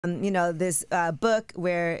you know, this book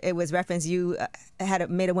where it was referenced you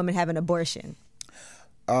made a woman have an abortion.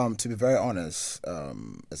 To be very honest,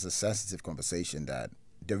 it's a sensitive conversation that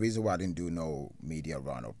the reason why I didn't do no media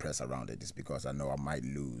run or press around it is because I know I might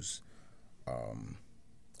lose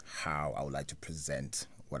how I would like to present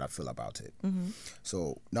what I feel about it.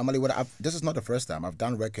 So normally this is not the first time I've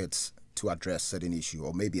done records to address certain issue,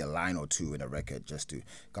 or maybe a line or two in a record, just to,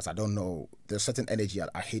 because I don't know, there's certain energy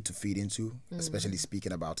I hate to feed into, especially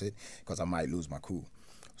speaking about it, because I might lose my cool.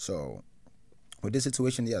 So with this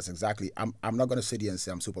situation, yes, exactly. I'm not going to sit here and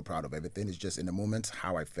say I'm super proud of everything. It's just in the moment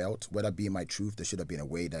how I felt, whether it be my truth, there should have been a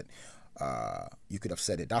way that you could have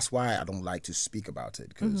said it. That's why I don't like to speak about it,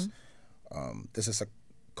 because this is a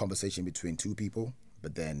conversation between two people,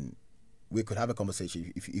 but then we could have a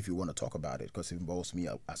conversation if you want to talk about it, because it involves me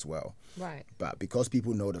as well. Right. But because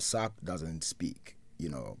people know the SAC doesn't speak, you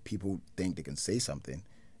know, people think they can say something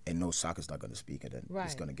and no SAC is not going to speak, and then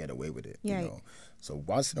it's going to get away with it. Yeah. You know, so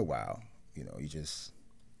once in a while, you know, you just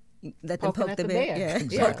let them poke the bear. Yeah.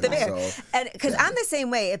 Exactly. Poke the bear. So, and because I'm the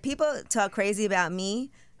same way. If people talk crazy about me,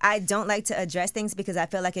 I don't like to address things because I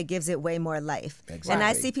feel like it gives it way more life. Exactly. And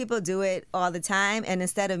I see people do it all the time. And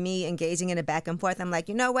instead of me engaging in a back and forth, I'm like,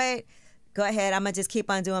 you know what? Go ahead. I'm going to just keep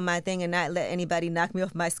on doing my thing and not let anybody knock me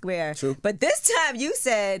off my square. True. But this time you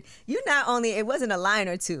said, you not only, it wasn't a line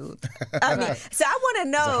or two. I mean, so I want to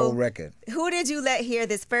know. It's a whole record. Who did you let hear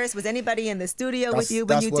this first? Was anybody in the studio with you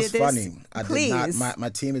when you did this? That's what's funny. Please. I did not, my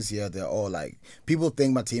team is here. They're all like, people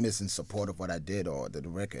think my team is in support of what I did or the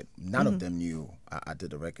record. None of them knew I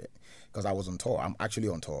did the record, because I was on tour. I'm actually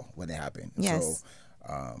on tour when it happened. Yes.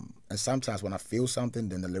 So, and sometimes when I feel something,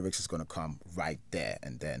 then the lyrics is going to come right there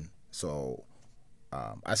and then. So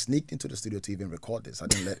I sneaked into the studio to even record this. I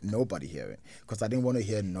didn't let nobody hear it, because I didn't want to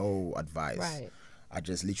hear no advice. Right. I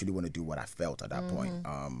just literally want to do what I felt at that point.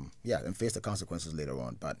 Yeah, and face the consequences later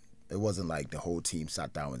on. But it wasn't like the whole team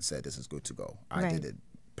sat down and said, this is good to go. I did it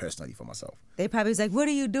personally for myself. They probably was like, what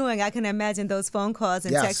are you doing? I can imagine those phone calls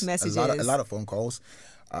and text messages. a lot of phone calls.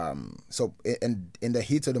 So in the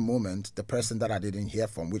heat of the moment, the person that I didn't hear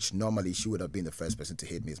from, which normally she would have been the first person to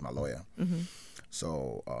hit me, is my lawyer.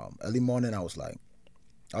 So early morning, I was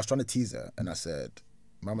trying to tease her, and I said,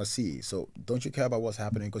 Mama C, so don't you care about what's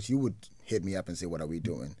happening? Because you would hit me up and say, what are we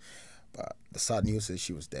doing? But the sad news is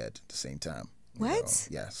she was dead at the same time. What?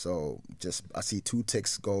 Yeah, so just I see 2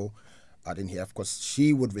 texts go. I didn't hear, of course,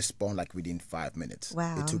 she would respond like within 5 minutes.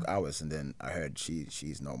 Wow. It took hours, and then I heard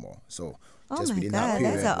she's no more. So Oh just my within God, that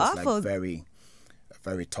period, that's an it was awful- like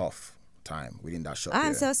very tough time within that short I'm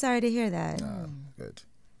period. so sorry to hear that. Good.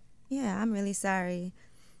 Yeah, I'm really sorry.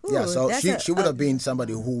 Ooh, Yeah, so that's she would have been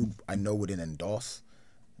somebody who I know wouldn't endorse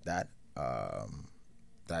that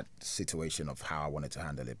that situation of how I wanted to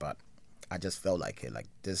handle it, but I just felt like it. Like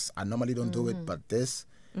this, I normally don't do it, but this,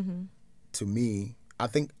 to me, I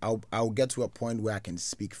think I'll get to a point where I can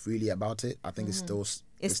speak freely about it. I think it's still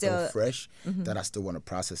fresh, that I still want to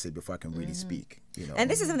process it before I can really speak. You know, And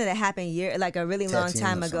this is something that happened like a really long 13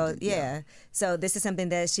 time or ago. something, Yeah. yeah. So this is something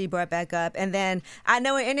that she brought back up. And then I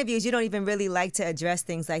know in interviews you don't even really like to address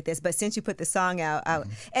things like this, but since you put the song out,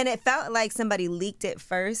 and it felt like somebody leaked it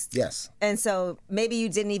first. Yes. And so maybe you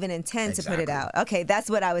didn't even intend to put it out. Okay, that's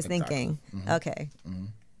what I was thinking. Okay.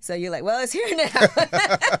 So you're like, well, it's here now.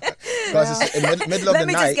 Because it's in the middle of Let the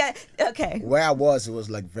me night. just get, okay. Where I was, it was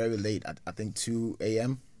like very late. I think 2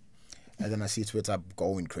 a.m. And then I see Twitter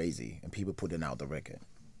going crazy and people putting out the record.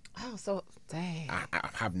 Oh, so dang. I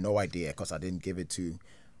have no idea, because I didn't give it to.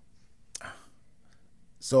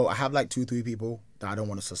 So I have like 2-3 people that I don't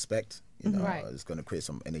want to suspect. You know, Right. it's going to create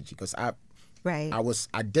some energy, because Right.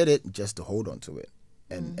 I did it just to hold on to it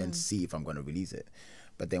and see if I'm going to release it.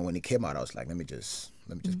 But then when it came out, I was like, let me just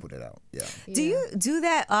put it out. Yeah. Do you do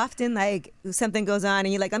that often? Like something goes on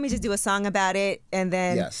and you're like, let me just do a song about it, and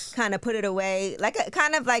then Yes. kind of put it away, like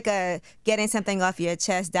kind of like a getting something off your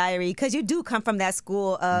chest diary, because you do come from that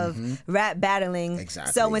school of rap battling.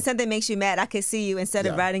 Exactly. So when something makes you mad, I could see you, instead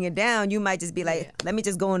of Yeah. writing it down, you might just be like, let me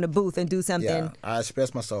just go in the booth and do something. Yeah, I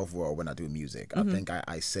express myself well when I do music. I think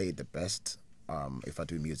I say it the best if I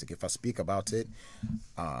do music. If I speak about it,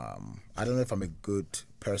 I don't know if I'm a good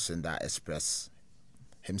person that express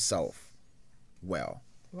himself well.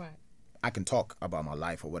 Right. I can talk about my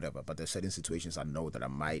life or whatever, but there's certain situations I know that I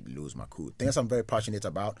might lose my cool. Things I'm very passionate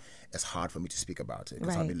about, it's hard for me to speak about it,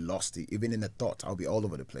 because I'll Right. be lost. Even in the thought, I'll be all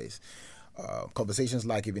over the place. Conversations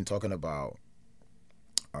like even talking about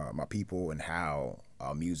my people and how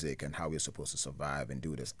our music and how we're supposed to survive and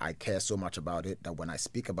do this. I care so much about it that when I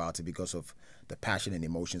speak about it, because of the passion and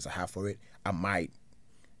emotions I have for it, I might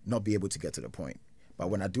not be able to get to the point. But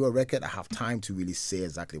when I do a record, I have time to really say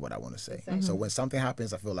exactly what I want to say. So when something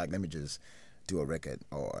happens, I feel like, let me just do a record.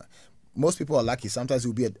 Or most people are lucky. Sometimes it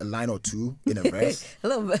will be a line or two in a verse. a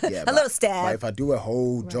little stab. But if I do a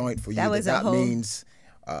whole joint for you, that means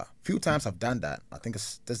few times I've done that. I think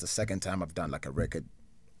this is the second time I've done like a record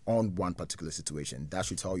on one particular situation. That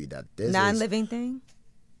should tell you that this non-living thing.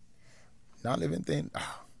 Non-living thing.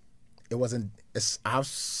 It wasn't. I have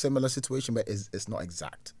similar situation, but it's not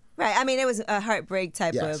exact. Right. I mean, it was a heartbreak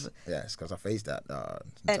type of. Yes, because I faced that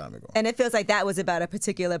some time ago. And it feels like that was about a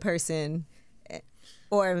particular person,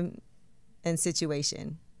 or and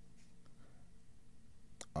situation.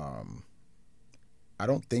 I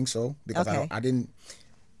don't think so, because Okay. I didn't.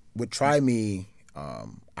 With Try Me,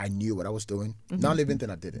 I knew what I was doing. Non-living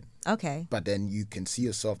thing, I didn't. Okay. But then you can see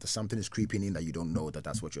yourself that something is creeping in that you don't know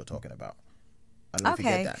that's what you're talking about. I don't know if you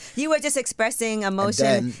get that. You were just expressing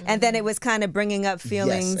emotion, and then it was kind of bringing up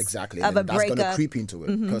feelings. Yes, exactly. Of and a that's going to breakup. creep into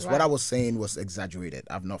it, because what I was saying was exaggerated.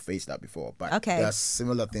 I've not faced that before, but there are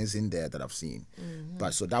similar things in there that I've seen.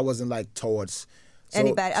 But so that wasn't like towards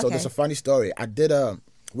anybody. So there's a funny story. I did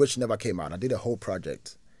which never came out. I did a whole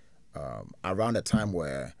project around the time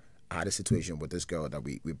where I had a situation with this girl that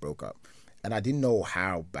we broke up, and I didn't know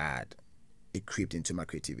how bad it creeped into my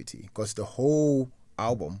creativity, because the whole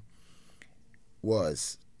album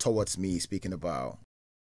was towards me speaking about